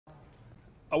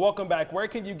Welcome back. Where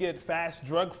can you get fast,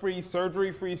 drug-free,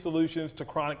 surgery-free solutions to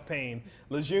chronic pain?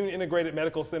 Lejeune Integrated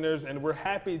Medical Centers, and we're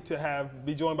happy to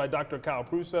be joined by Dr. Kyle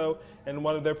Prusso and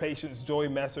one of their patients, Joy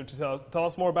Messer, to tell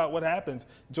us more about what happens.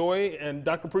 Joy and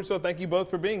Dr. Prusso, thank you both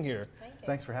for being here.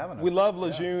 Thanks for having us. We love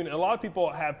Lejeune. A lot of people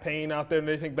have pain out there, and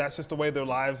they think that's just the way their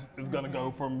lives is going to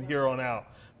go from here on out.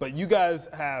 But you guys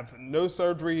have no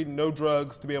surgery, no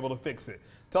drugs to be able to fix it.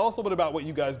 Tell us a little bit about what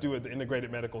you guys do at the Integrated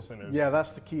Medical Centers. Yeah,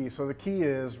 that's the key. So the key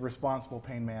is responsible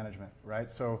pain management, right?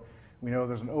 So we know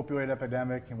there's an opioid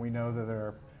epidemic, and we know that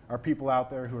there are people out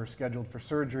there who are scheduled for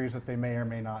surgeries that they may or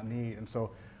may not need. And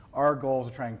so our goal is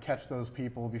to try and catch those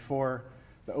people before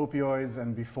the opioids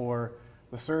and before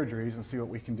the surgeries and see what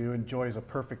we can do. And Joy is a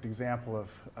perfect example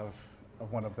of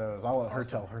one of those. I'll let her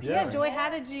tell her story. Yeah, Joy, how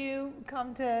did you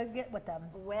come to get with them?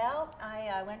 Well,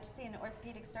 I went to see an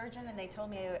orthopedic surgeon, and they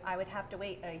told me I would have to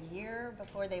wait a year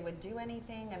before they would do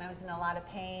anything, and I was in a lot of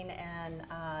pain, and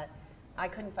I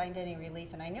couldn't find any relief,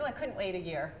 and I knew I couldn't wait a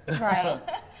year. Right.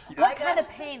 What kind of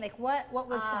pain? Like what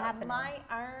was happening? My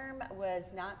arm was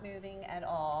not moving at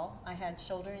all. I had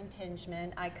shoulder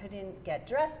impingement. I couldn't get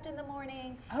dressed in the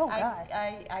morning. Oh gosh.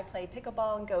 I play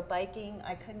pickleball and go biking.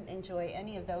 I couldn't enjoy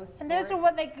any of those sports. And those are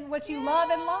what you love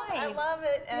in life. I love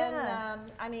it. And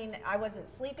I mean, I wasn't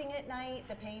sleeping at night.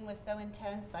 The pain was so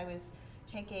intense. I was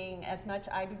taking as much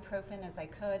ibuprofen as I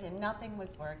could, and nothing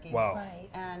was working. Wow. Right.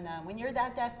 And when you're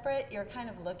that desperate, you're kind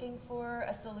of looking for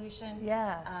a solution.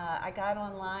 Yeah. I got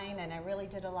online, and I really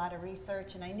did a lot of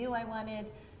research, and I knew I wanted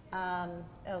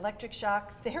electric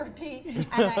shock therapy,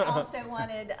 and I also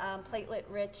wanted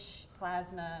platelet-rich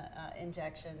plasma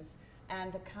injections.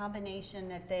 And the combination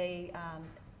that they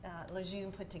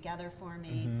Lejeune put together for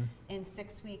me in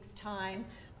 6 weeks' time.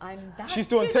 I'm back. She's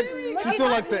doing like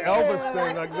the Elvis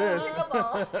thing, like this.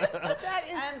 That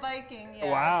is and biking. Yeah.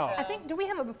 Wow. I think, do we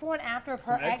have a before and after of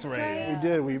her X-rays? We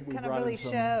did. We kind brought of really in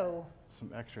show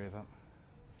some X-rays up.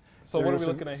 So what are we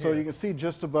looking at here? So you can see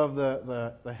just above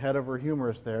the head of her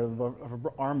humerus there, above her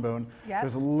arm bone, Yep.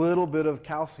 there's a little bit of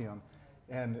calcium.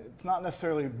 And it's not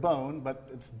necessarily bone, but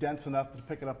it's dense enough to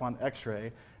pick it up on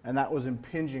X-ray, and that was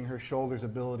impinging her shoulder's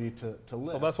ability to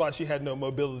lift. So that's why she had no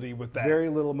mobility with that. Very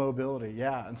little mobility,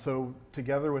 yeah. And so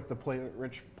together with the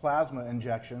platelet-rich plasma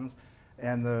injections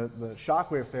and the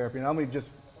shockwave therapy, and let me just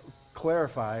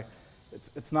clarify,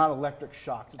 it's not electric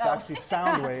shocks, it's actually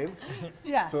sound waves.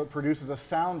 Yeah. So it produces a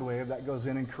sound wave that goes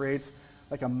in and creates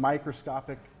like a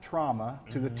microscopic trauma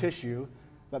to the tissue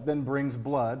that then brings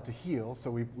blood to heal. So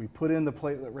we put in the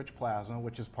platelet-rich plasma,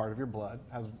 which is part of your blood,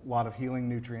 has a lot of healing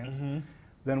nutrients.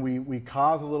 Then we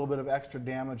cause a little bit of extra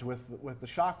damage with the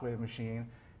shockwave machine,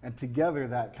 and together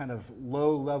that kind of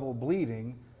low-level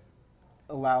bleeding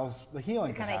allows the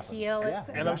healing to kind of happen. heal.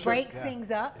 Yeah. It breaks things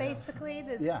up, basically.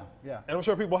 Yeah. And I'm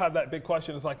sure people have that big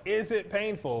question. It's like, is it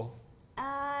painful?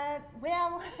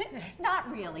 Well,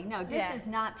 not really. No, this is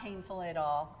not painful at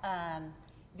all.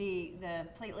 The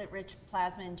platelet-rich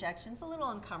plasma injection's a little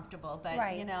uncomfortable,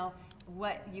 but you know,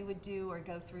 what you would do or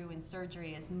go through in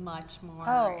surgery is much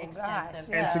more extensive. Gosh,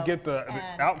 yeah. And to get the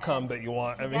outcome that you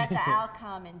want. To get the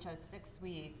outcome in just 6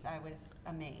 weeks, I was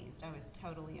amazed. I was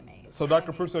totally amazed. So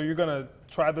Dr. Prusso, you're going to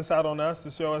try this out on us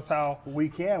to show us how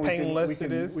painless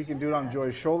it is? We can do it on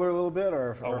Joy's shoulder a little bit,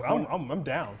 or I'm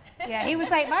down. Yeah, he was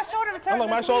like, my shoulder was hurting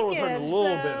my shoulder was weekend, hurting a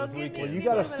little so bit this weekend. Well, you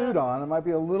got a suit on. It might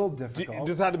be a little difficult.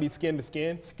 Does it have to be skin to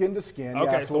skin? Skin to skin.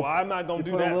 Okay, yeah, so I'm not going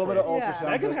to do that. Put a little bit of Yeah. ultrasound.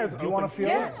 Megan has Do you want to feel it?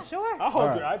 Yeah, sure. I'll hold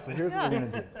All your right, eyes. so here's what we're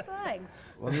going to do. Thanks.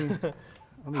 Let me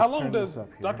How long turn does, this up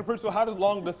here. Dr. Prusso, how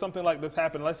long does something like this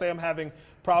happen? Let's say I'm having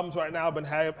problems right now. I've been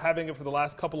having it for the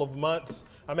last couple of months.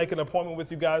 I make an appointment with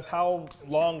you guys. How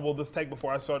long will this take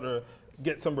before I start to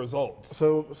get some results?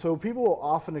 So people will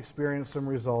often experience some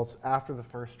results after the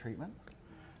first treatment.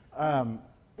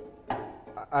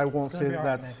 I won't say that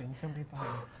that's... So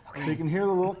you can hear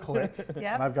the little click. Yep.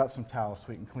 And I've got some towels so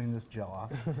we can clean this gel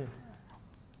off.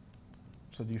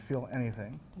 So do you feel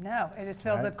anything? No, I just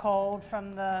feel the cold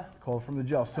from the... Cold from the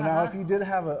gel. So now if you did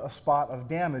have a spot of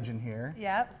damage in here,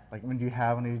 like when do you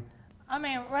have any... I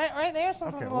mean, right there,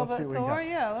 something's a little bit sore.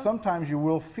 Yeah. Sometimes you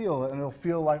will feel it, and it'll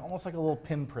feel like almost like a little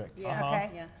pinprick. Yeah.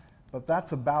 Okay. Yeah. But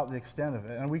that's about the extent of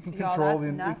it, and we can control the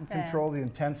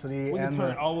intensity We can and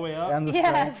turn it all the way up. and the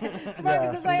Yes. strength.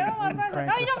 Marcus is like, oh, my and God. crank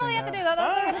No, you this don't really thing have to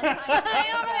up. do that.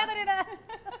 You don't really have to do that.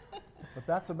 But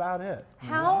that's about it.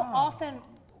 How often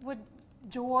would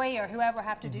Joy or whoever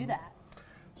have to do that?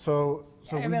 So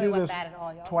I we really do want this that at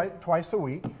all, y'all. twice a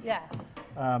week. Yeah.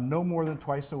 No more than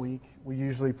twice a week. We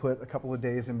usually put a couple of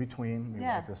days in between. Let me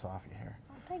wipe this off your hair.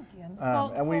 Oh, thank you.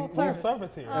 And we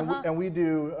service here. and we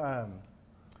do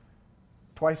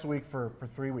twice a week for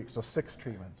 3 weeks, so 6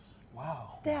 treatments.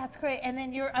 Wow. That's great. And then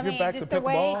I You're mean, back just to the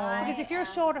way, pickleball? because if your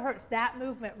shoulder hurts, that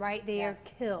movement right there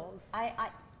Yes. kills.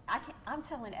 I'm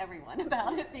telling everyone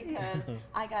about it because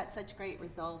I got such great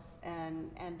results, and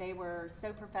they were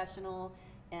so professional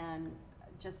and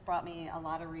just brought me a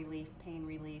lot of relief, pain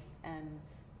relief, and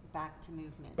back to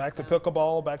movement. Back to So,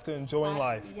 pickleball, back to enjoying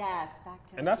life. Yes, back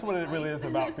to And that's what it enjoying really life. is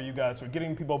about for you guys, for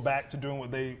getting people back to doing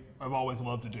what they have always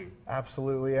loved to do.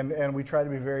 Absolutely, and we try to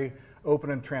be very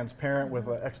open and transparent with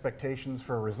expectations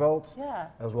for results, Yeah.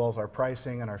 as well as our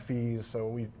pricing and our fees. So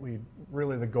we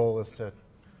really, the goal is to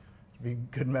be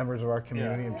good members of our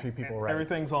community and treat people right.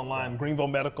 Everything's online.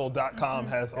 GreenvilleMedical.com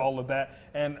has all of that.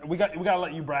 And we got to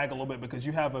let you brag a little bit because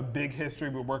you have a big history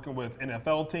with working with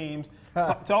NFL teams.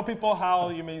 Tell people how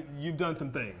you've done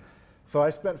some things. So I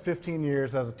spent 15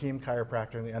 years as a team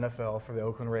chiropractor in the NFL for the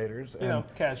Oakland Raiders,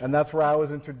 casual. and that's where I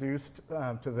was introduced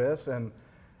to this. And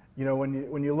you know,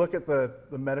 when you look at the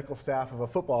medical staff of a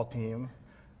football team,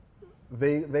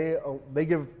 they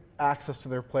give access to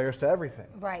their players to everything,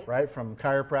 Right. From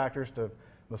chiropractors to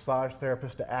massage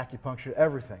therapists to acupuncture,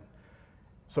 everything.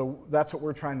 So that's what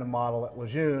we're trying to model at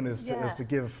Lejeune is to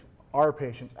give our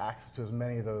patients access to as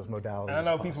many of those modalities. And I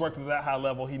know as if he's possible. worked at that high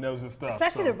level, he knows his stuff.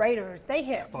 Especially so. the Raiders, they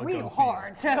hit like real those teams.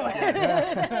 hard. So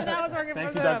that was working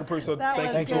Thank for you, them. Dr. Prusso. That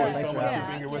Thank was you, good. Joy, Thanks so for much having for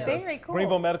being here with me. us. Very cool.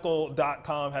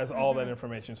 GreenvilleMedical.com has all that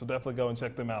information, so definitely go and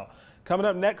check them out. Coming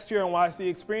up next year on YC,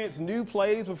 experience new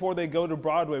plays before they go to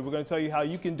Broadway. We're going to tell you how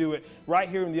you can do it right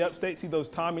here in the Upstate. See those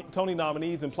Tony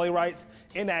nominees and playwrights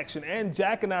in action. And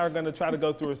Jack and I are going to try to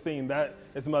go through a scene that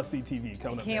is must-see TV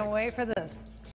coming up next. Can't wait for this.